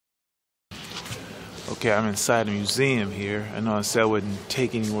Okay, I'm inside a museum here. I know I said I wouldn't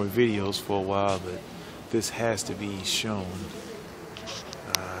take any more videos for a while, but this has to be shown.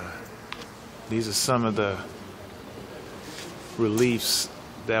 These are some of the reliefs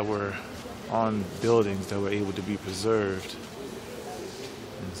that were on buildings that were able to be preserved.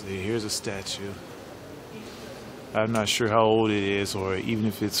 And see, here's a statue. I'm not sure how old it is, or even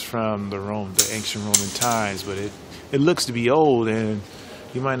if it's from the ancient Roman times, but it looks to be old, and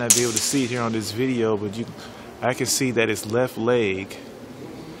you might not be able to see it here on this video, but I can see that its left leg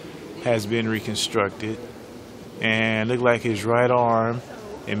has been reconstructed, and looked like his right arm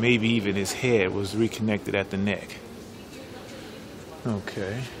and maybe even his head was reconnected at the neck.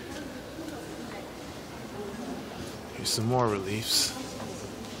 Okay. Here's some more reliefs.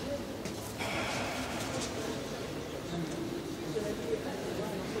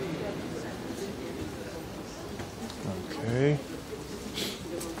 Okay.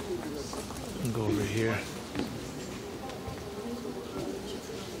 Go over here.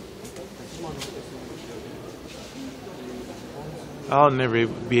 I'll never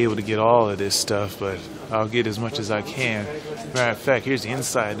be able to get all of this stuff, but I'll get as much as I can. Matter of fact, here's the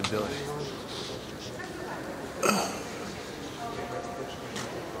inside of the building.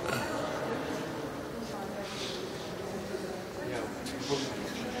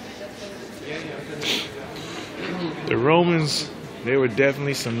 The Romans, they were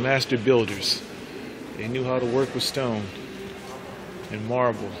definitely some master builders. They knew how to work with stone and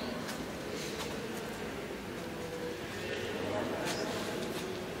marble.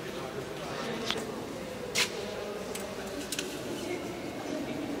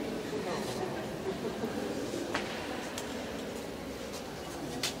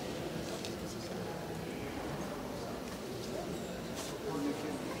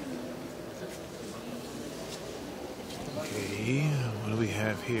 Okay, what do we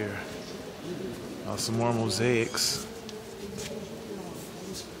have here? Oh, some more mosaics.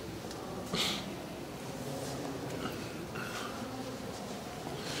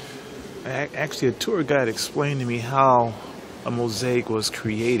 Actually, a tour guide explained to me how a mosaic was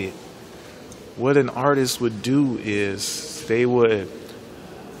created. What an artist would do is they would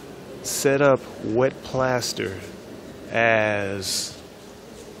set up wet plaster as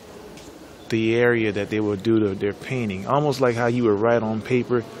the area that they would do their painting. Almost like how you would write on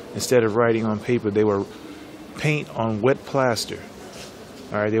paper. Instead of writing on paper, they would paint on wet plaster.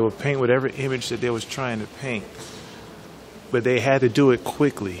 Alright, they would paint whatever image that they was trying to paint. But they had to do it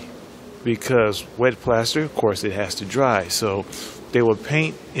quickly, because wet plaster, of course, it has to dry. So they would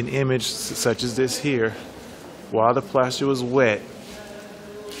paint an image such as this here while the plaster was wet,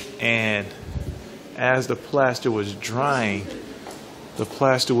 and as the plaster was drying, the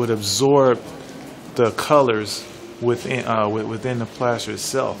plaster would absorb the colors within the plaster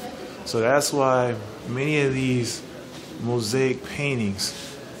itself. So that's why many of these mosaic paintings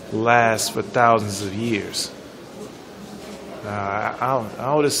last for thousands of years.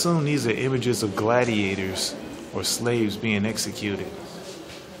 I would assume these are images of gladiators or slaves being executed.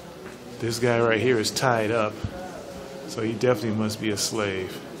 This guy right here is tied up, so he definitely must be a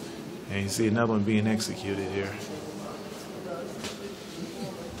slave. And you see another one being executed here.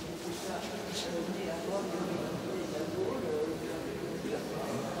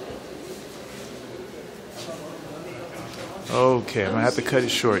 Okay, I'm gonna have to cut it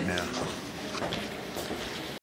short now.